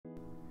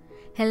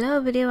Hello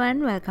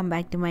everyone, welcome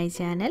back to my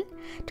channel.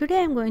 Today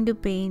I am going to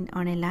paint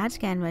on a large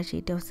canvas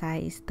sheet of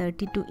size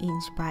 32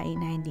 inch by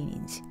 19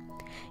 inch.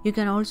 You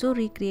can also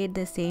recreate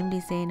the same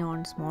design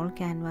on small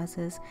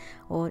canvases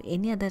or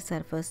any other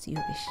surface you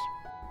wish.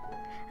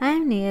 I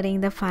am nearing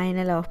the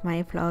final of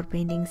my flower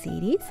painting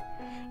series.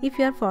 If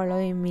you are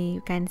following me,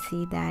 you can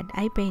see that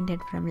I painted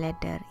from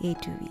letter A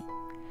to V.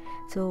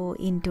 So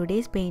in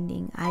today's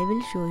painting, I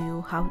will show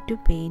you how to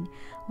paint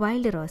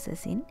wild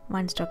roses in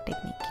one stroke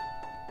technique.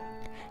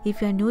 If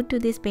you are new to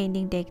this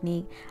painting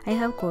technique, I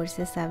have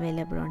courses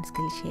available on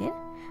Skillshare,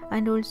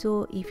 and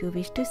also if you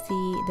wish to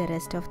see the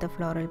rest of the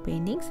floral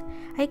paintings,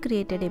 I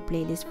created a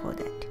playlist for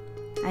that.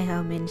 I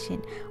have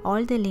mentioned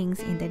all the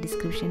links in the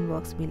description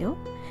box below.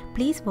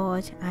 Please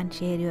watch and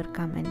share your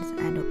comments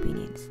and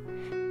opinions.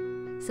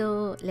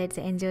 So let's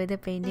enjoy the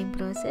painting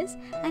process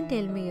and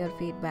tell me your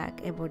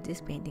feedback about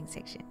this painting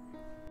section.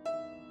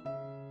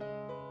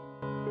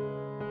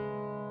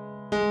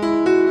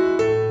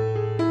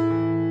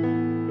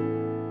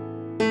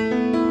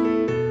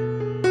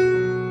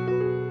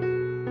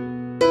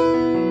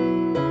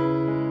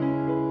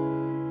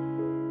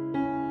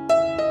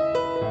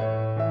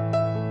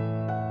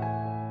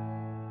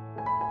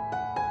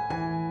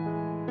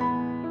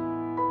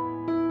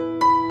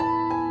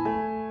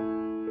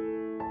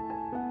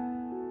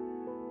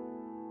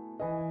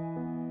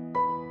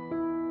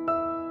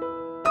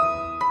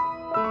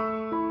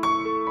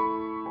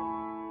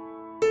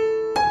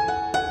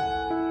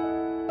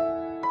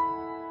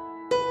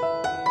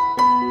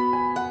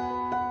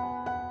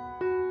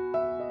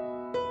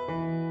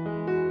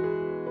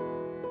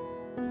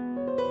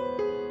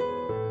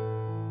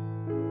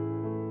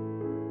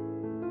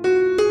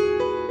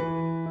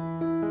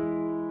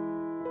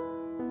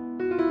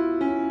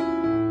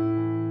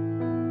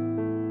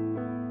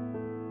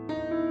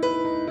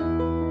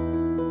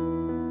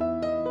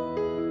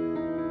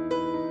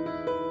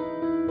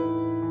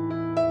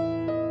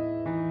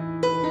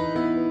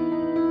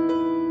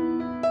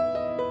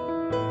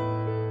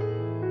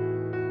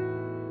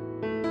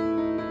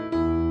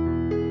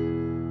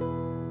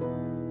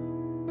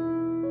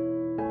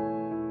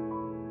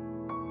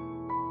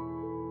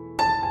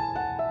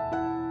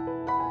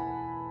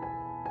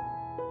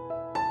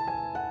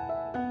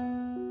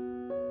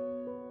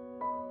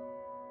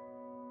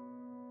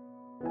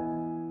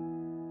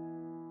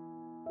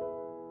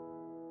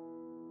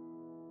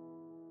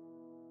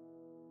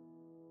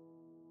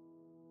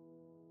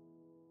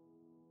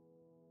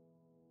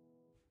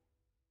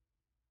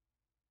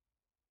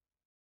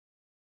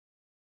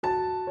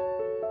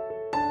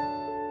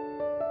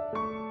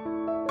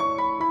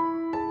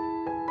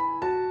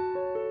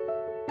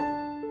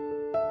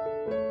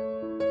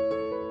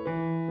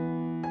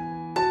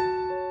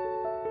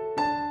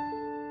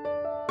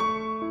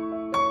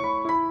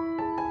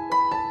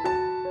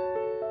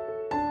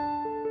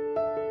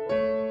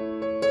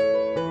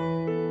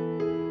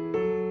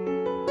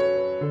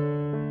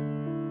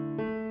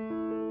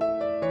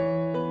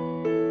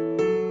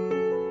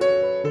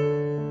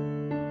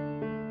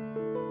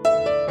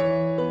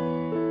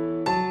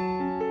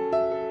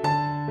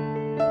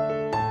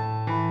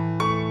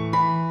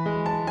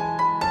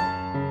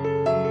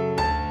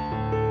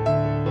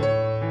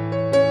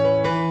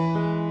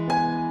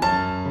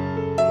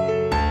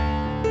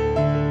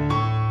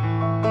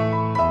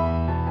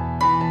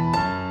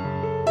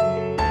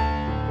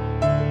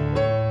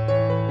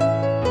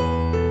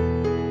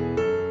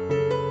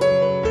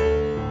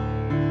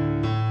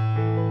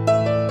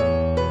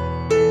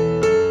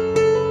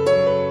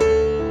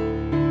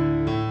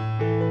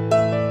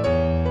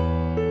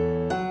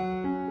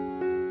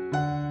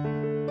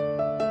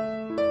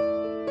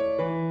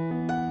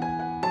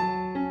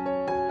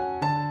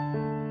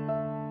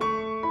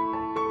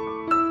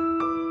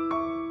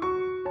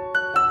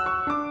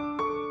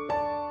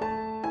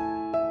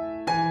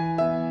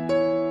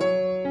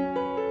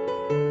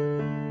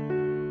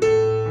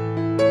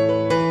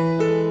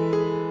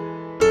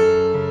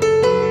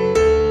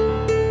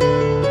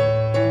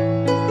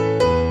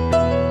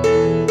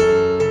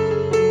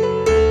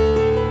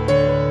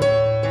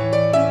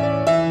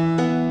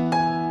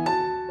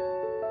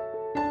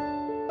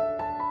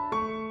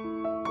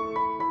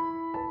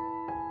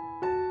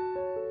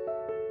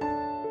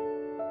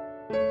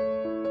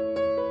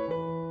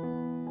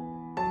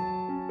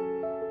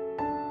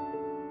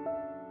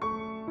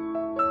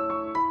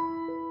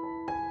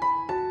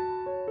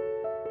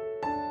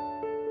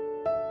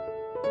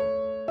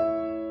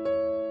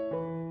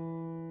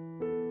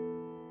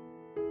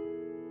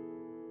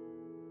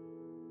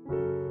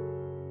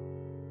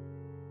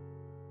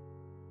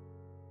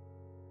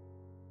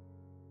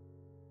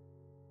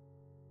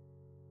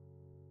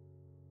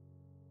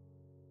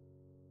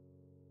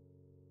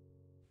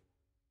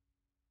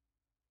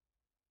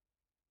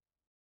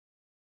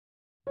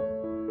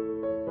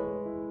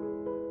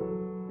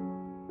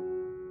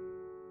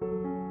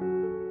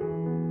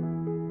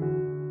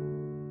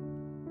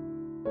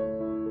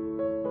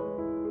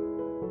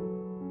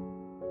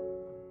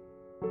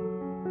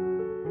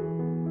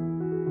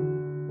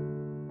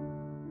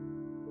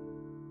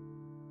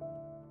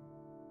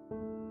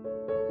 you.